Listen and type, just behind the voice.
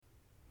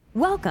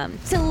Welcome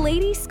to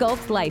Lady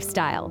Sculpt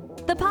Lifestyle,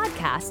 the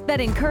podcast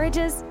that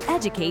encourages,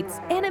 educates,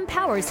 and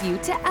empowers you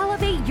to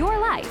elevate your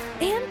life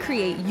and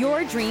create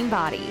your dream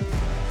body.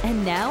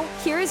 And now,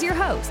 here is your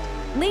host,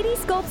 Lady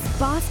Sculpt's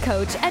boss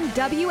coach and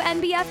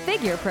WNBF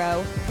figure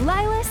pro,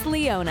 Lilas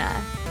Leona.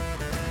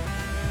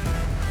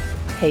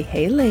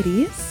 Hey,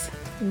 ladies.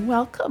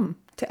 Welcome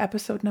to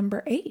episode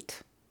number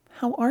 8.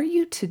 How are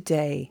you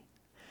today?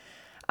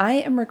 I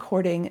am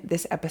recording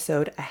this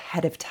episode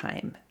ahead of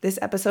time. This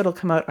episode will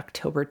come out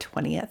October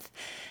 20th,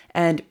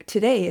 and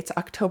today it's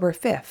October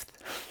 5th.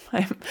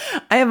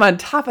 I am on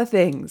top of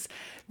things.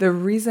 The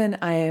reason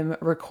I am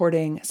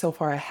recording so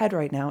far ahead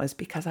right now is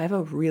because I have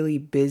a really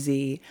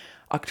busy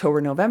October,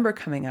 November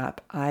coming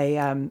up.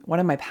 One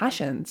of my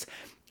passions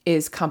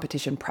is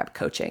competition prep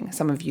coaching.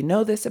 Some of you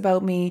know this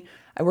about me.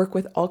 I work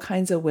with all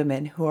kinds of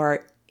women who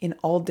are in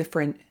all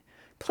different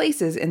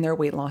places in their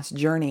weight loss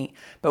journey.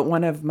 But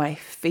one of my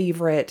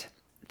favorite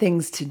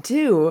things to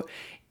do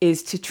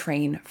is to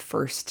train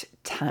first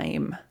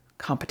time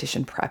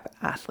competition prep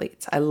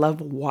athletes. I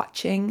love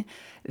watching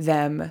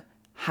them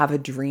have a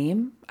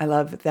dream. I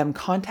love them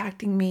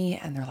contacting me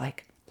and they're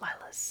like,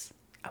 Lilas,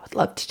 I would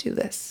love to do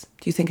this.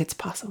 Do you think it's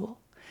possible?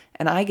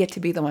 And I get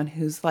to be the one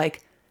who's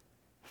like,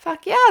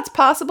 fuck yeah, it's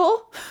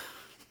possible.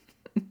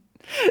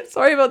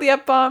 Sorry about the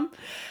F-bomb.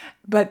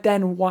 But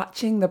then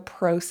watching the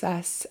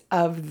process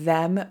of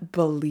them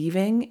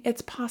believing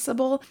it's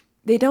possible,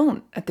 they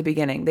don't at the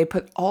beginning. They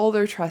put all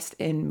their trust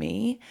in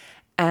me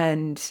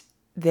and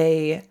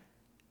they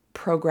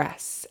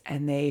progress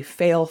and they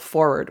fail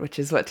forward, which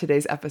is what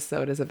today's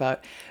episode is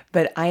about.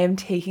 But I am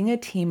taking a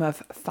team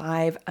of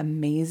 5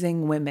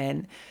 amazing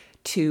women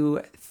to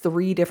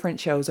 3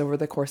 different shows over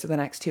the course of the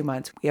next 2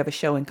 months. We have a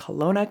show in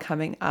Kelowna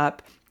coming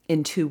up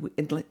in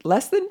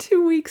less than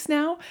 2 weeks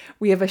now.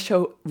 We have a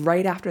show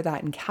right after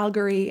that in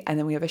Calgary, and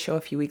then we have a show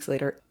a few weeks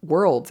later,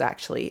 Worlds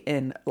actually,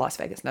 in Las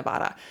Vegas,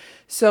 Nevada.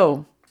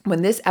 So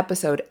when this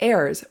episode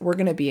airs, we're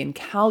going to be in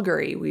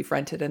Calgary. We've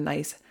rented a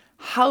nice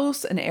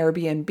house, an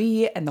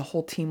Airbnb, and the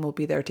whole team will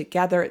be there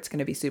together. It's going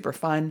to be super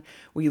fun.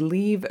 We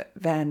leave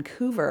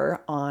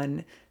Vancouver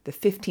on the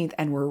 15th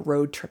and we're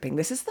road tripping.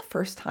 This is the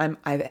first time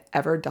I've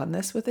ever done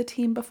this with a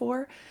team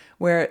before,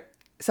 where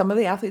some of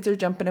the athletes are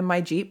jumping in my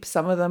Jeep.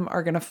 Some of them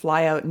are going to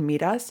fly out and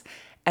meet us.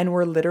 And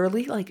we're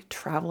literally like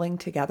traveling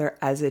together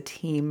as a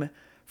team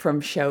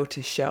from show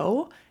to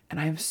show. And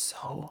I'm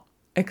so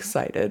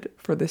excited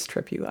for this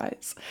trip, you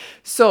guys.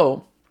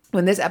 So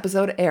when this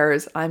episode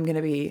airs, I'm going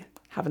to be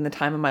having the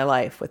time of my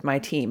life with my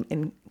team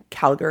in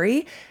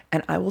Calgary.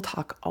 And I will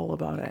talk all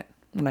about it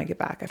when I get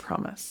back, I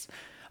promise.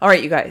 All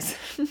right, you guys.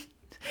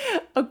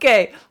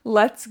 Okay,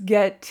 let's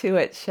get to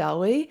it, shall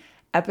we?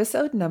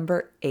 Episode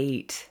number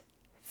 8.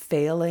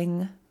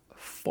 Failing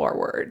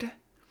forward.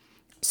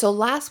 So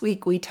last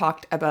week we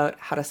talked about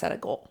how to set a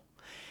goal.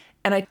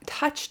 And I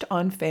touched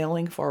on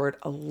failing forward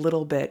a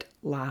little bit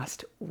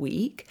last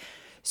week.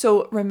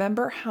 So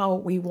remember how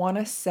we want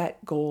to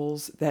set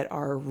goals that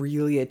are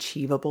really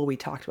achievable. We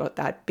talked about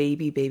that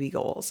baby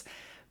goals.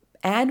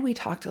 And we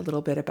talked a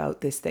little bit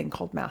about this thing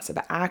called massive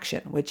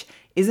action, which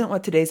isn't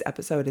what today's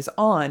episode is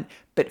on,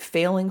 but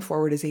failing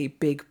forward is a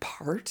big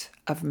part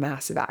of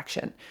massive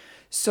action.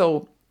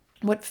 So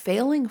what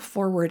failing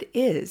forward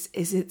is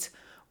it's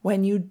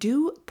when you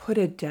do put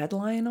a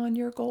deadline on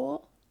your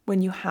goal,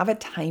 when you have a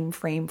time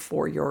frame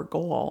for your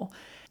goal,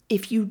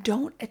 if you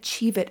don't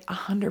achieve it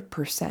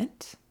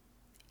 100%,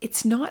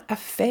 it's not a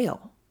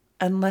fail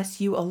unless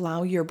you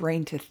allow your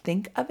brain to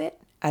think of it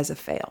as a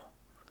fail,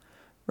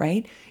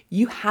 right?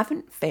 You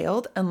haven't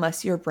failed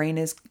unless your brain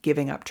is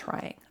giving up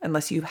trying,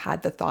 unless you've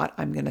had the thought,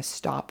 I'm going to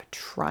stop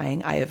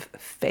trying, I have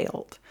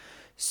failed.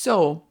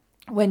 So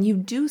when you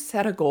do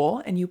set a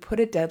goal and you put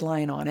a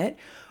deadline on it,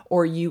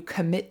 or you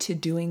commit to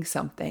doing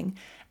something,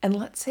 and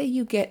let's say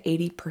you get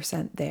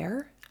 80%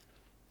 there,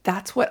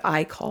 that's what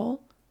I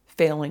call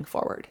failing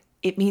forward.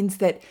 It means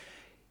that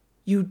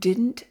you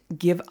didn't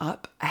give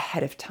up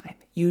ahead of time.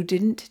 You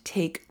didn't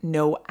take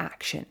no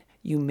action.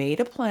 You made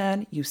a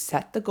plan, you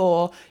set the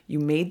goal, you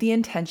made the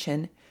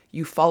intention,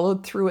 you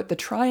followed through at the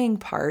trying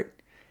part,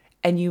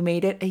 and you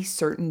made it a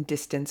certain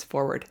distance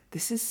forward.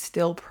 This is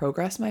still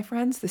progress, my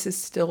friends. This is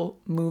still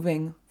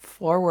moving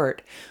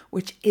forward,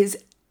 which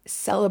is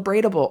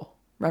celebratable.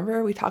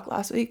 Remember we talked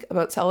last week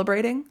about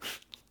celebrating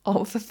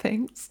all of the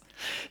things?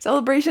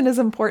 Celebration is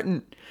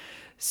important.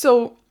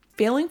 So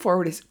failing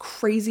forward is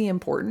crazy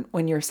important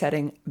when you're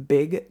setting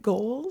big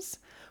goals,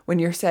 when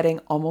you're setting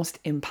almost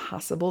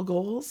impossible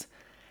goals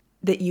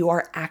that you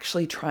are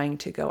actually trying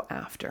to go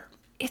after.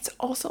 It's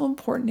also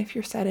important if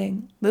you're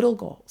setting little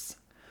goals.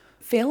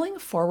 Failing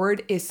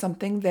forward is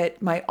something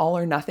that my all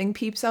or nothing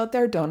peeps out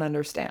there don't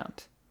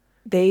understand.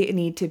 They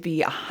need to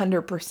be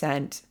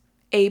 100%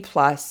 A+,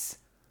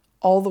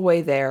 all the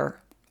way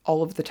there,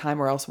 all of the time,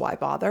 or else why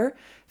bother?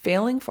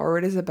 Failing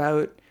forward is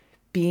about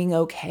being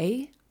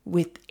okay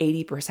with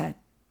 80%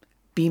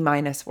 B-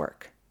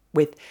 work,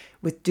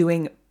 with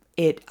doing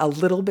it a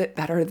little bit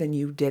better than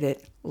you did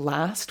it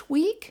last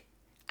week,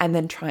 and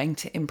then trying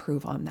to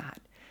improve on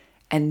that.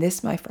 And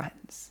this, my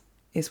friends,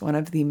 is one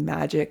of the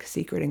magic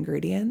secret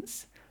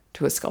ingredients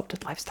to a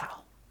sculpted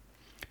lifestyle,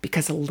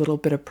 because a little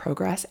bit of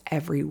progress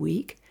every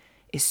week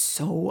is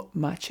so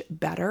much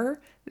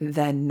better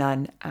than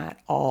none at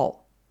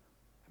all.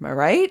 Am I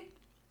right?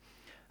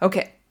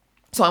 Okay,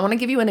 so I want to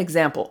give you an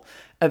example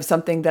of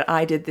something that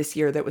I did this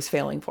year that was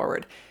failing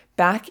forward.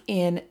 Back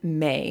in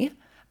May,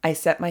 I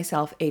set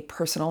myself a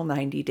personal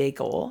 90-day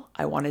goal.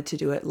 I wanted to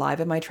do it live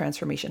in my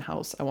transformation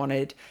house. I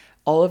wanted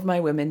all of my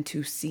women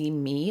to see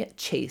me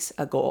chase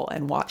a goal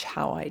and watch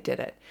how I did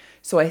it.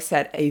 So I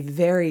set a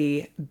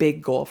very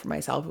big goal for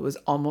myself. It was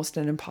almost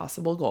an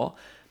impossible goal,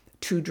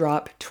 to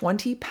drop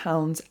 20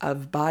 pounds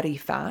of body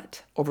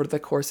fat over the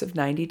course of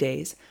 90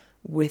 days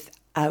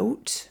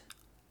without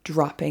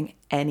dropping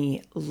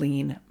any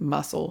lean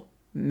muscle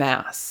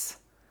mass.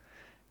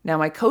 Now,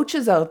 my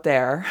coaches out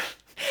there,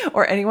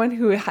 or anyone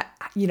who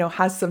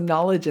has some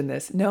knowledge in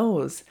this,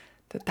 knows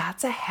that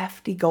that's a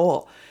hefty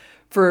goal.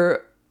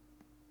 For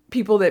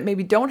people that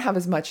maybe don't have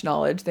as much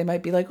knowledge, they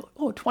might be like,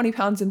 20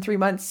 pounds in 3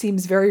 months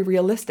seems very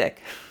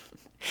realistic.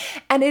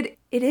 And it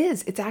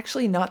is. It's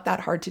actually not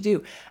that hard to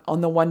do.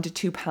 On the 1 to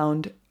 2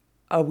 pound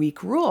a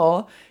week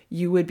rule,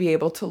 you would be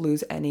able to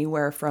lose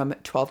anywhere from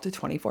 12 to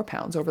 24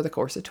 pounds over the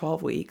course of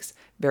 12 weeks,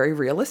 very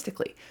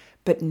realistically.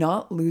 But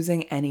not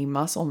losing any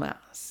muscle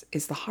mass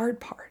is the hard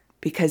part,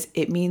 because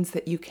it means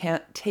that you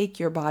can't take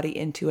your body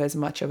into as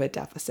much of a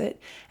deficit,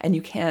 and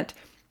you can't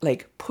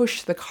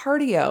push the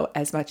cardio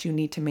as much. You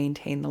need to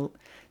maintain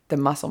the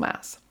muscle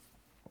mass.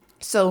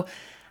 So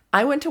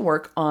I went to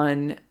work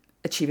on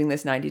achieving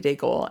this 90-day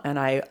goal, and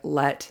I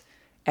let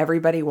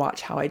everybody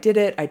watch how I did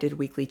it. I did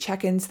weekly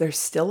check-ins. They're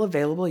still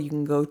available. You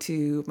can go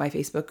to my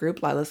Facebook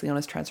group, Lila's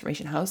Leona's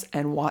Transformation House,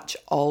 and watch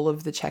all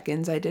of the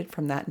check-ins I did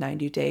from that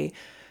 90-day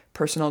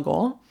personal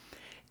goal.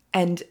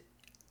 And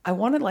I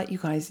want to let you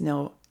guys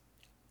know,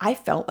 I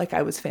felt like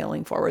I was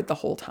failing forward the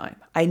whole time.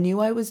 I knew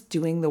I was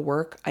doing the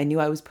work. I knew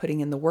I was putting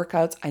in the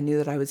workouts. I knew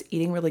that I was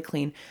eating really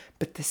clean,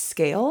 but the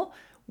scale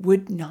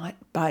would not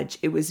budge.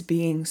 It was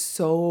being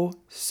so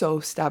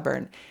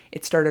stubborn.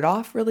 It started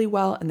off really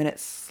well, and then it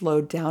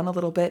slowed down a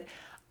little bit.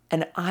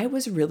 And I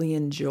was really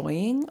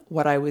enjoying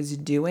what I was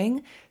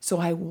doing. So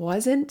I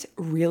wasn't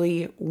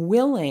really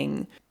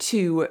willing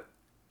to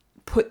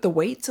put the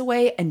weights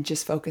away and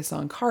just focus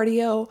on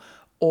cardio,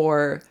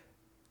 or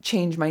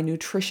change my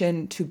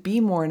nutrition to be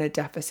more in a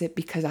deficit,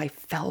 because I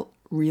felt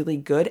really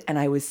good and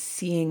I was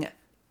seeing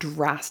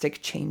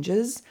drastic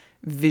changes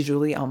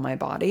visually on my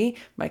body.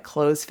 My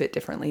clothes fit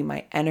differently.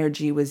 My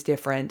energy was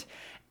different.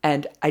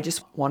 And I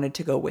just wanted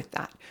to go with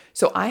that.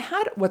 So I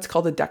had what's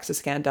called a DEXA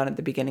scan done at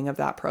the beginning of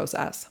that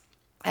process.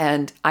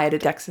 And I had a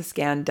DEXA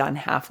scan done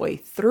halfway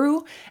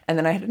through, and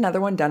then I had another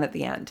one done at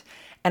the end.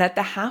 And at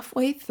the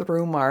halfway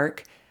through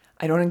mark,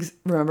 I don't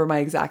remember my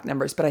exact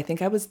numbers, but I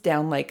think I was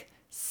down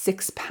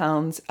 6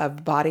 pounds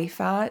of body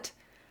fat.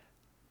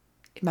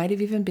 It might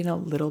have even been a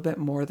little bit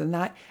more than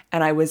that.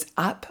 And I was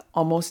up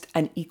almost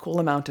an equal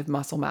amount of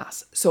muscle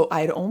mass. So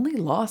I had only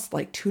lost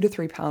 2 to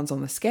 3 pounds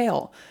on the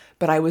scale,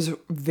 but I was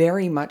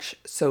very much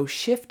so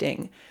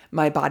shifting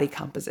my body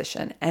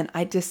composition. And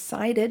I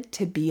decided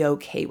to be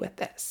okay with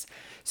this.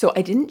 So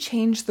I didn't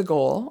change the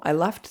goal. I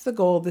left the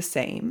goal the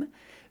same,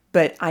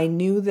 but I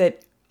knew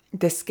that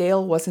the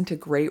scale wasn't a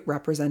great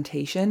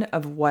representation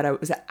of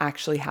what was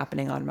actually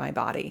happening on my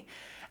body.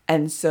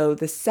 And so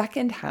the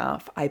second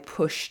half, I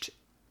pushed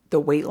the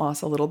weight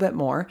loss a little bit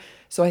more.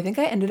 So I think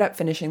I ended up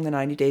finishing the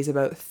 90 days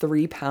about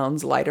 3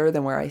 pounds lighter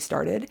than where I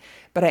started,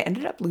 but I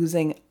ended up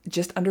losing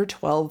just under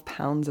 12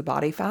 pounds of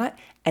body fat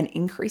and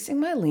increasing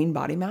my lean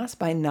body mass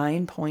by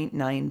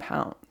 9.9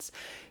 pounds.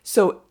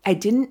 So I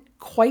didn't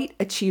quite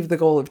achieve the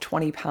goal of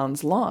 20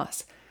 pounds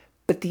loss,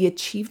 but the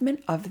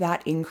achievement of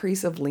that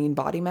increase of lean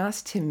body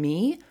mass to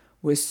me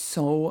was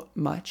so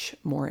much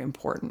more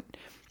important.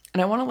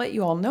 And I want to let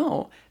you all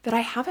know that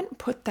I haven't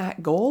put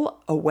that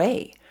goal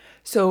away.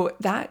 So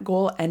that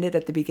goal ended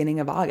at the beginning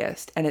of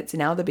August, and it's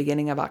now the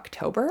beginning of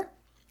October,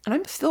 and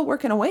I'm still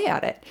working away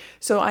at it.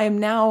 So I am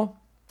now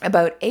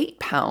about 8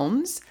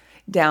 pounds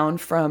down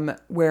from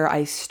where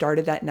I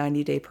started that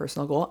 90-day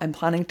personal goal. I'm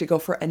planning to go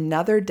for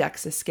another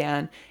DEXA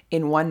scan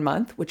in 1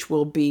 month, which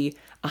will be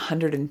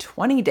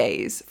 120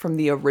 days from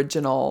the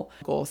original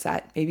goal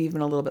set, maybe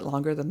even a little bit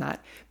longer than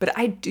that. But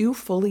I do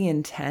fully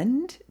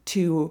intend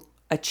to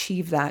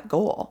achieve that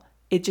goal.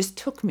 It just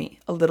took me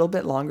a little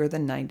bit longer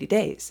than 90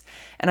 days,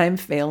 and I'm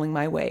failing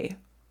my way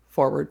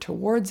forward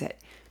towards it.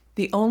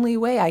 The only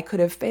way I could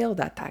have failed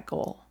at that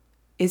goal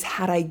is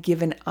had I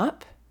given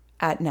up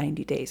at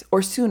 90 days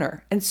or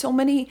sooner. And so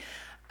many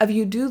of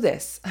you do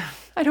this.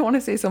 I don't want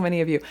to say so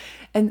many of you.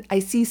 And I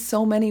see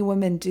so many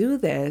women do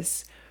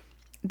this.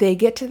 They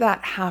get to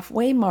that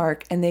halfway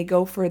mark and they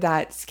go for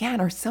that scan,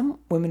 or some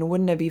women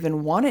wouldn't have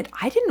even wanted.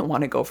 I didn't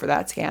want to go for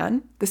that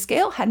scan. The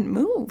scale hadn't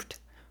moved,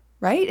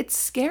 right? It's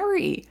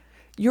scary.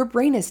 Your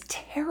brain is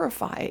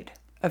terrified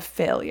of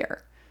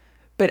failure.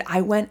 But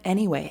I went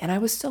anyway, and I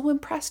was so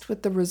impressed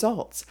with the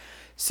results.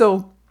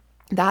 So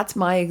that's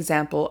my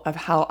example of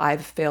how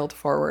I've failed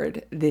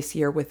forward this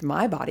year with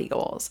my body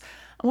goals.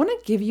 I want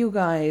to give you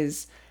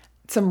guys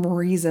some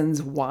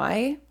reasons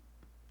why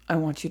I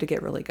want you to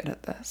get really good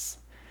at this.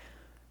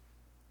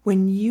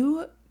 When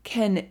you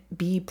can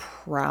be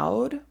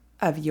proud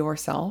of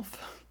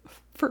yourself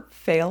for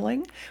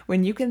failing,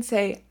 when you can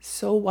say,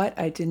 so what,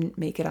 I didn't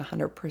make it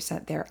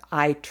 100% there.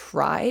 I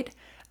tried.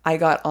 I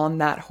got on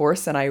that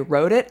horse and I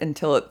rode it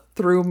until it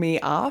threw me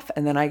off,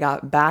 and then I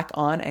got back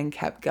on and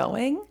kept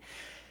going.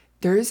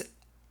 There's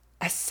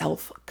a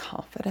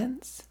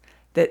self-confidence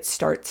that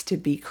starts to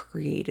be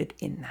created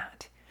in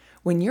that.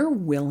 When you're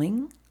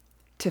willing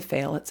to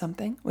fail at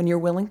something, when you're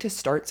willing to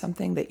start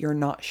something that you're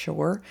not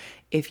sure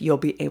if you'll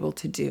be able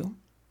to do,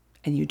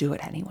 and you do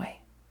it anyway,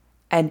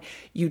 and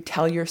you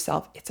tell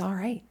yourself, it's all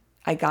right.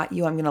 I got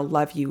you. I'm going to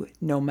love you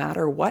no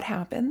matter what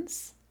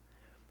happens.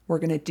 We're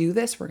going to do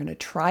this. We're going to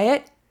try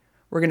it.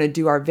 We're going to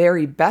do our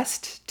very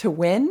best to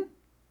win.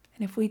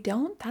 And if we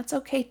don't, that's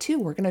okay too.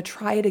 We're going to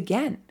try it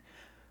again,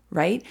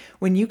 right?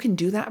 When you can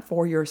do that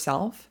for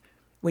yourself,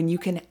 when you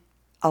can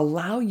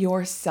allow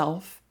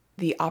yourself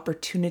the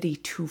opportunity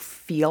to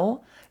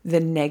feel the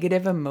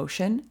negative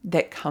emotion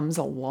that comes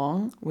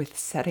along with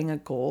setting a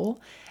goal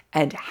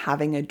and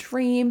having a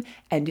dream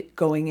and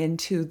going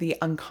into the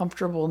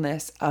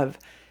uncomfortableness of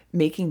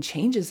making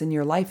changes in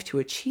your life to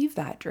achieve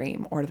that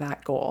dream or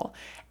that goal.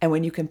 And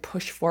when you can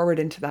push forward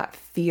into that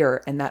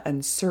fear and that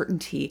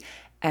uncertainty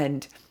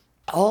and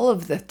all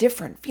of the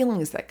different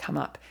feelings that come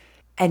up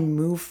and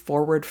move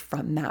forward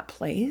from that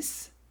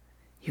place,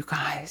 you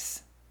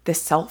guys, the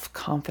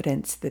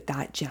self-confidence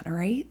that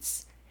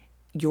generates,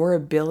 your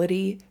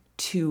ability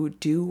to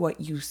do what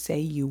you say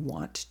you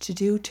want to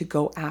do, to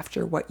go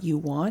after what you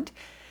want,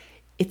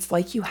 it's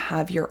like you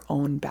have your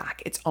own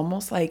back. It's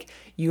almost like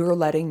you're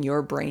letting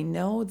your brain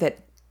know that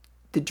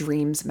the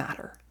dreams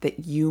matter,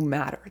 that you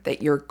matter,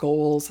 that your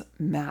goals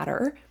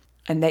matter,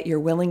 and that you're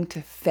willing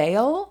to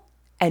fail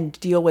and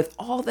deal with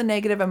all the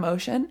negative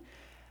emotion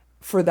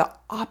for the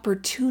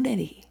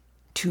opportunity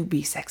to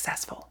be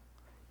successful,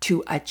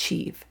 to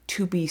achieve,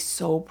 to be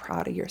so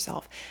proud of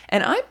yourself.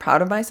 And I'm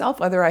proud of myself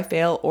whether I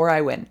fail or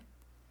I win.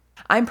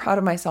 I'm proud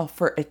of myself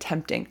for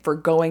attempting, for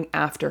going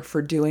after,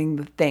 for doing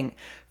the thing,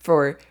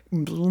 for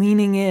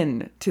leaning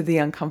in to the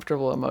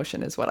uncomfortable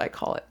emotion is what I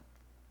call it.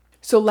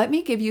 So let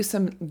me give you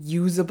some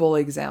usable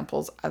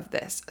examples of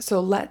this. So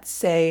let's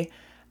say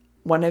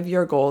one of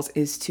your goals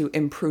is to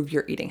improve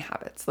your eating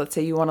habits. Let's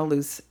say you want to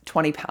lose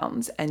 20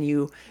 pounds and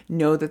you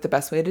know that the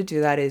best way to do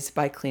that is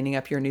by cleaning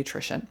up your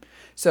nutrition.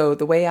 So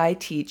the way I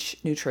teach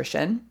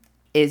nutrition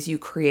is you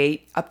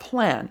create a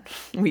plan.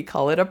 We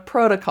call it a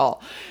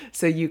protocol.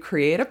 So you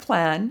create a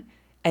plan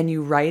and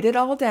you write it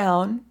all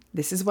down.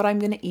 This is what I'm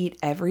going to eat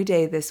every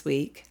day this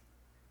week.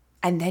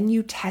 And then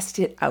you test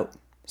it out.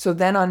 So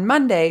then on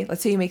Monday,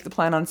 let's say you make the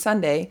plan on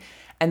Sunday,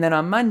 and then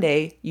on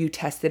Monday, you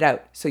test it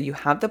out. So you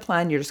have the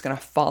plan, you're just going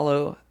to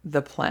follow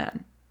the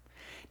plan.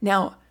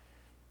 Now,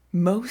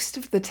 most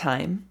of the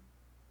time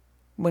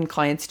when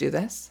clients do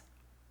this,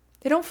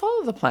 they don't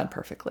follow the plan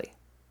perfectly.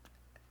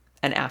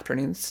 An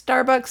afternoon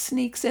Starbucks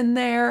sneaks in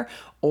there,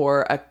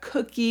 or a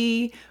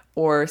cookie,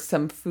 or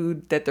some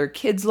food that their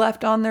kids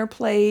left on their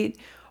plate,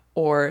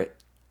 or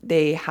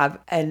they have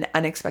an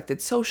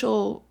unexpected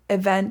social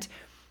event.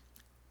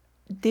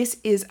 This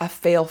is a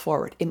fail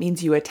forward. It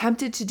means you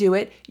attempted to do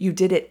it, you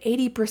did it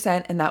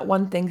 80%, and that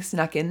one thing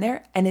snuck in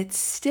there, and it's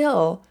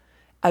still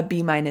a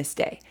B-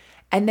 day.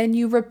 And then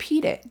you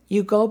repeat it.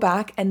 You go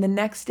back, and the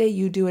next day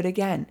you do it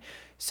again.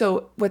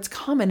 So what's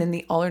common in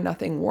the all or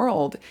nothing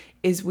world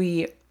is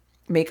we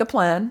make a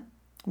plan,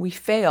 we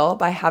fail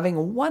by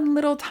having one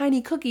little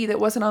tiny cookie that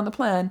wasn't on the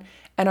plan,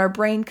 and our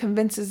brain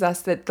convinces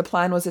us that the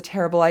plan was a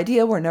terrible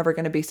idea, we're never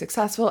going to be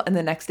successful, and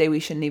the next day we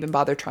shouldn't even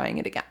bother trying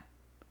it again.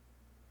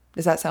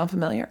 Does that sound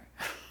familiar?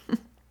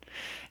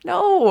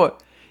 No,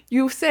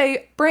 you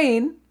say,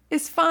 brain,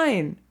 is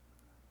fine.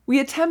 We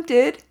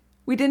attempted,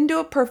 we didn't do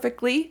it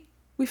perfectly,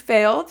 we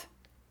failed,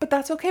 but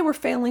that's okay, we're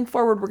failing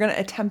forward, we're going to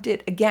attempt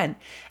it again.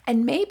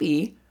 And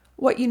maybe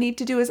what you need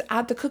to do is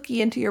add the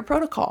cookie into your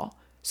protocol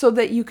so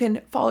that you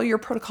can follow your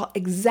protocol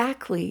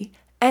exactly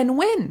and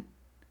win.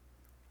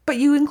 But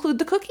you include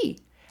the cookie.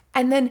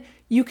 And then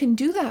you can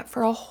do that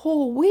for a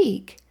whole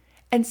week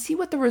and see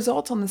what the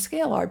results on the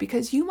scale are,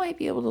 because you might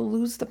be able to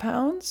lose the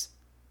pounds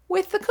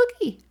with the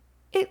cookie.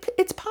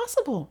 It's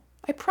possible.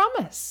 I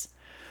promise.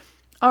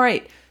 All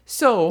right.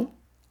 So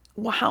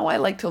how I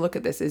like to look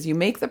at this is you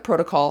make the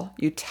protocol,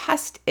 you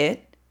test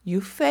it,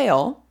 you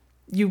fail,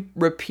 you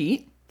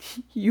repeat,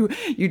 you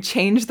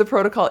change the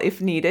protocol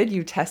if needed,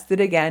 you test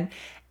it again.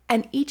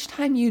 And each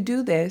time you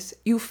do this,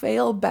 you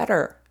fail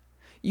better.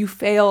 You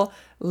fail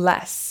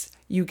less.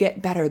 You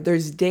get better.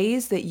 There's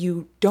days that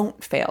you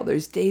don't fail.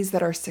 There's days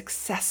that are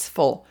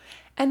successful.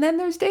 And then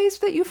there's days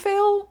that you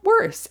fail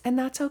worse. And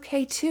that's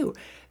okay too.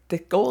 The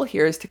goal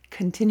here is to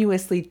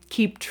continuously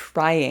keep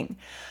trying.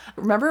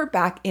 Remember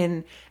back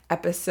in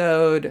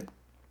episode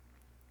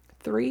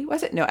 3,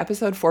 was it? No,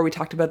 episode 4, we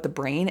talked about the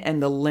brain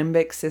and the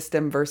limbic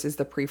system versus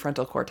the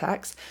prefrontal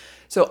cortex.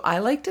 So I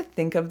like to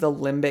think of the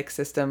limbic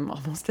system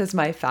almost as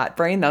my fat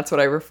brain. That's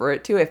what I refer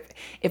it to.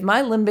 If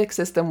my limbic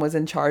system was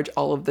in charge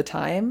all of the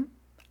time,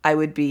 I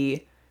would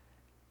be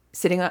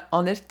sitting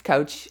on the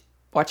couch,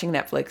 watching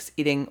Netflix,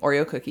 eating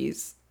Oreo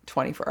cookies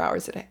 24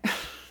 hours a day.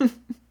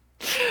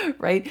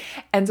 Right?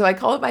 And so I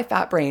call it my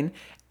fat brain.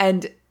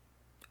 And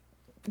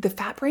the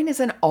fat brain is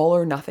an all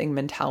or nothing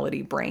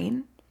mentality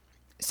brain.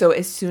 So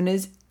as soon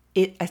as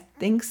it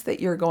thinks that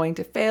you're going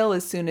to fail,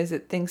 as soon as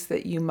it thinks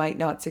that you might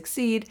not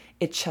succeed,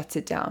 it shuts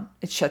it down.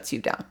 It shuts you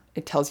down.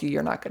 It tells you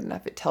you're not good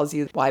enough. It tells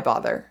you why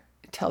bother.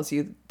 It tells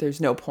you there's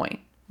no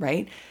point,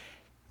 right?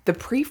 The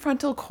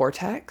prefrontal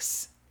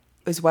cortex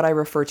is what I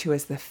refer to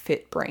as the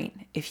fit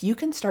brain. If you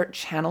can start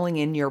channeling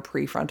in your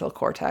prefrontal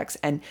cortex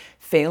and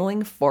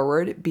failing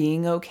forward,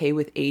 being okay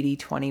with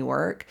 80-20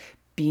 work,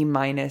 B-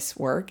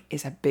 work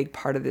is a big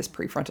part of this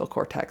prefrontal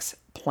cortex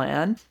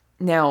plan.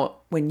 Now,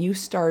 when you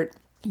start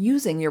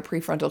using your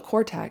prefrontal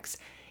cortex,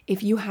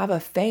 if you have a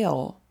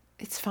fail,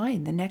 it's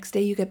fine. The next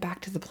day you get back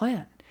to the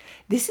plan.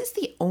 This is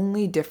the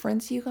only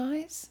difference, you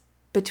guys,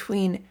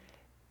 between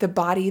the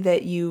body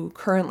that you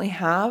currently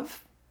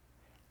have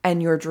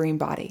and your dream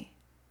body.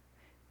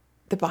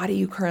 The body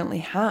you currently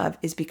have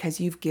is because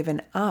you've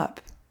given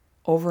up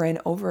over and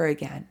over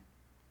again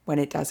when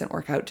it doesn't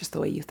work out just the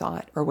way you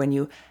thought, or when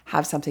you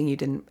have something you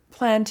didn't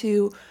plan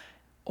to,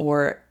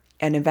 or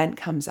an event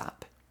comes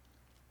up.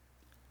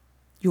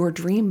 Your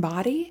dream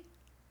body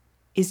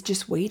is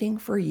just waiting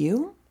for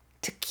you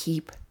to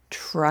keep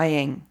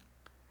trying.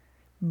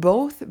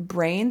 Both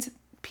brains,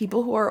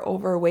 people who are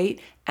overweight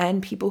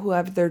and people who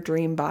have their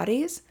dream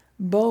bodies,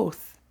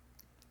 both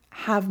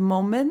have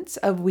moments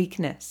of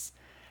weakness,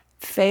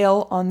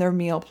 fail on their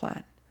meal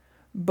plan.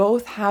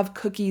 Both have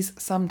cookies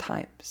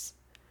sometimes.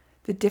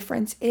 The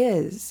difference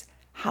is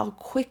how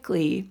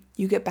quickly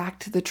you get back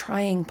to the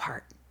trying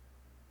part.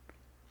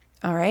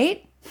 All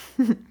right?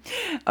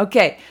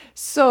 Okay,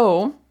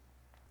 so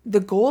the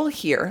goal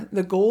here,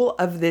 the goal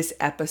of this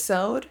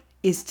episode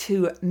is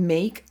to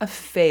make a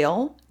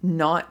fail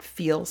not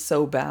feel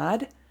so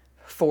bad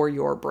for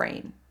your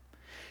brain.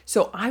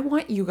 So I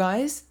want you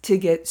guys to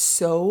get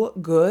so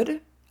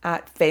good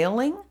at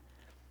failing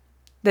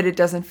that it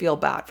doesn't feel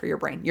bad for your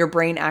brain. Your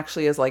brain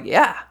actually is like,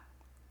 yeah,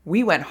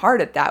 we went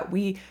hard at that.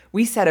 We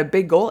set a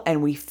big goal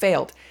and we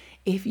failed.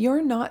 If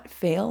you're not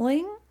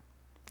failing,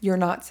 you're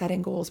not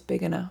setting goals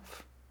big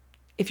enough.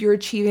 If you're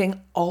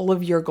achieving all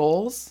of your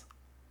goals,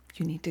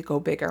 you need to go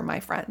bigger, my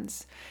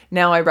friends.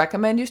 Now, I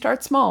recommend you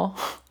start small,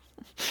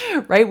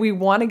 right? We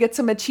want to get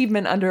some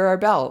achievement under our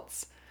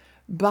belts,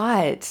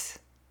 but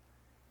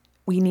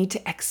we need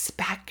to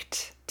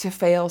expect to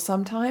fail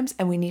sometimes,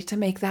 and we need to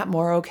make that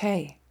more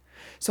okay.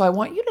 So I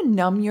want you to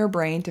numb your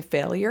brain to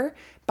failure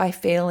by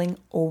failing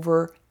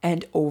over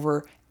and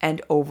over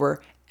and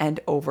over and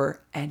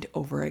over and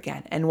over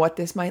again. And what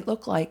this might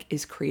look like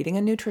is creating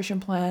a nutrition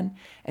plan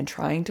and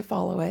trying to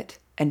follow it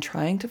and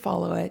trying to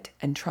follow it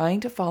and trying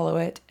to follow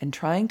it and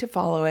trying to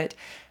follow it.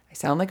 I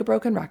sound like a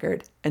broken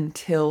record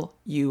until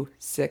you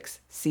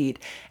succeed.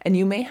 And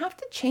you may have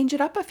to change it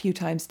up a few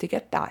times to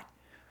get that,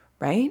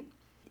 right?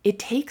 It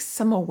takes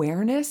some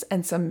awareness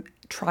and some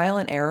trial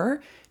and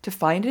error to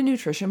find a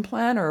nutrition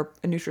plan or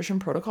a nutrition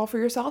protocol for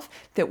yourself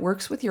that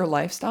works with your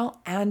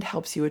lifestyle and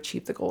helps you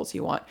achieve the goals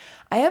you want.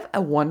 I have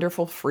a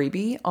wonderful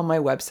freebie on my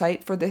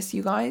website for this,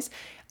 you guys.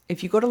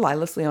 If you go to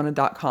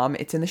lilasleona.com,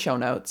 it's in the show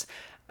notes.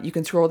 You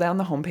can scroll down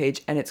the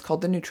homepage and it's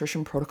called the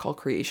Nutrition Protocol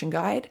Creation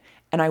Guide.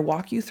 And I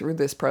walk you through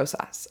this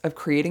process of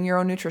creating your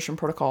own nutrition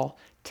protocol,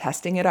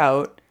 testing it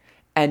out,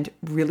 and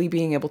really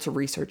being able to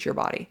research your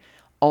body.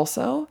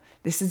 Also,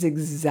 this is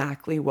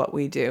exactly what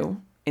we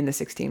do in the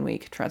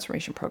 16-week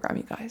transformation program,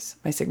 you guys,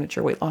 my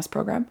signature weight loss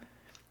program.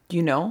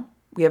 You know,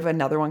 we have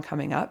another one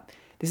coming up.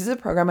 This is a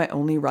program I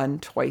only run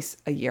twice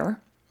a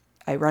year.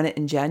 I run it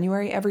in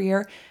January every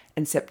year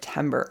and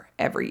September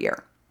every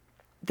year.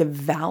 The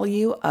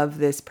value of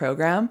this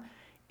program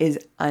is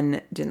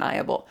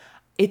undeniable.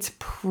 It's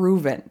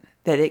proven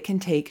that it can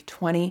take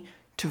 20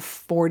 to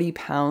 40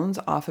 pounds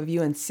off of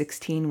you in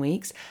 16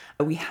 weeks.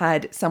 We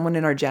had someone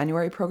in our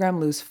January program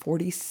lose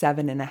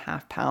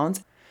 47.5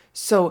 pounds.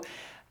 So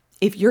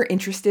if you're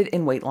interested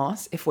in weight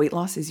loss, if weight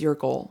loss is your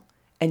goal,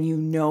 and you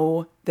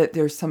know that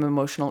there's some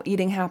emotional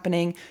eating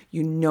happening,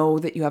 you know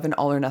that you have an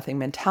all or nothing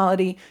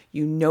mentality,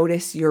 you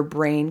notice your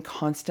brain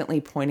constantly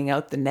pointing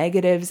out the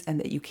negatives and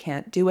that you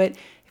can't do it,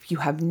 if you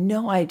have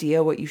no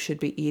idea what you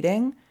should be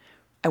eating,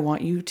 I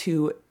want you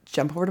to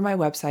jump over to my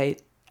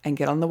website and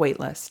get on the wait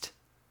list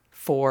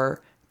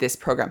for this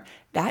program.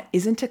 That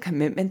isn't a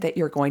commitment that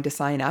you're going to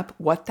sign up.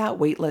 What that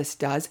wait list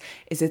does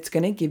is it's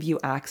going to give you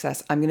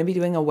access. I'm going to be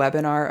doing a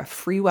webinar, a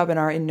free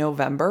webinar in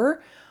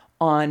November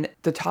on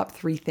the top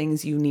 3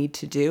 things you need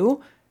to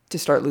do to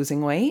start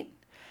losing weight.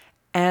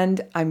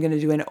 And I'm going to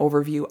do an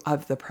overview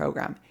of the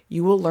program.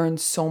 You will learn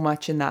so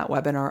much in that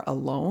webinar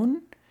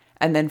alone.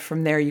 And then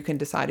from there, you can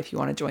decide if you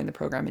want to join the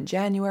program in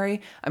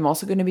January. I'm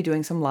also going to be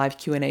doing some live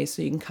Q&A,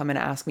 so you can come and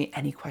ask me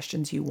any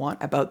questions you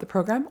want about the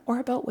program or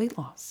about weight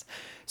loss.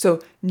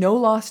 So no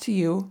loss to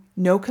you,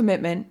 no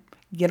commitment.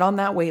 Get on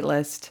that wait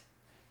list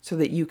so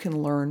that you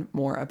can learn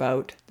more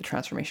about the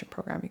transformation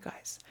program, you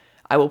guys.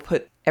 I will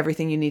put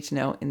everything you need to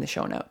know in the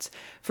show notes.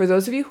 For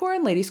those of you who are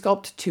in Lady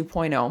Sculpt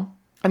 2.0,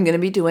 I'm going to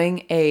be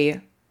doing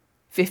a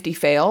 50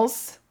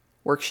 fails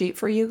worksheet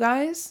for you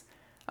guys.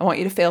 I want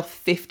you to fail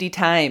 50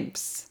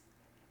 times.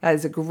 That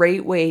is a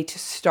great way to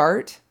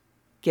start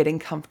getting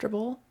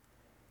comfortable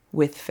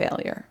with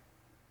failure.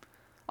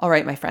 All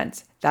right, my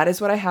friends, that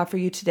is what I have for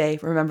you today.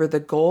 Remember,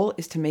 the goal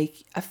is to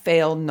make a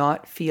fail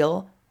not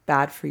feel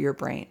bad for your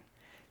brain.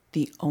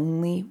 The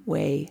only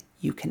way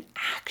you can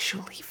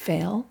actually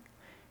fail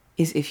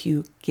is if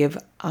you give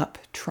up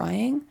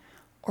trying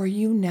or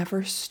you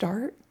never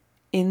start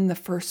in the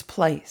first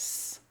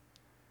place.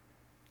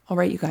 All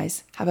right, you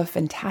guys, have a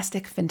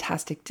fantastic,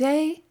 fantastic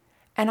day,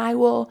 and I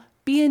will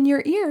be in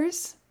your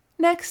ears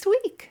next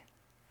week.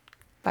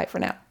 Bye for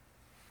now.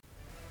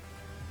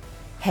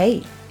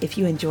 Hey, if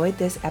you enjoyed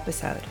this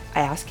episode,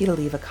 I ask you to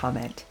leave a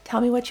comment.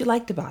 Tell me what you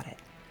liked about it.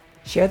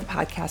 Share the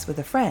podcast with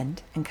a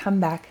friend and come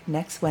back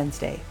next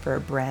Wednesday for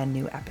a brand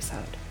new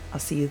episode. I'll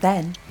see you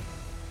then.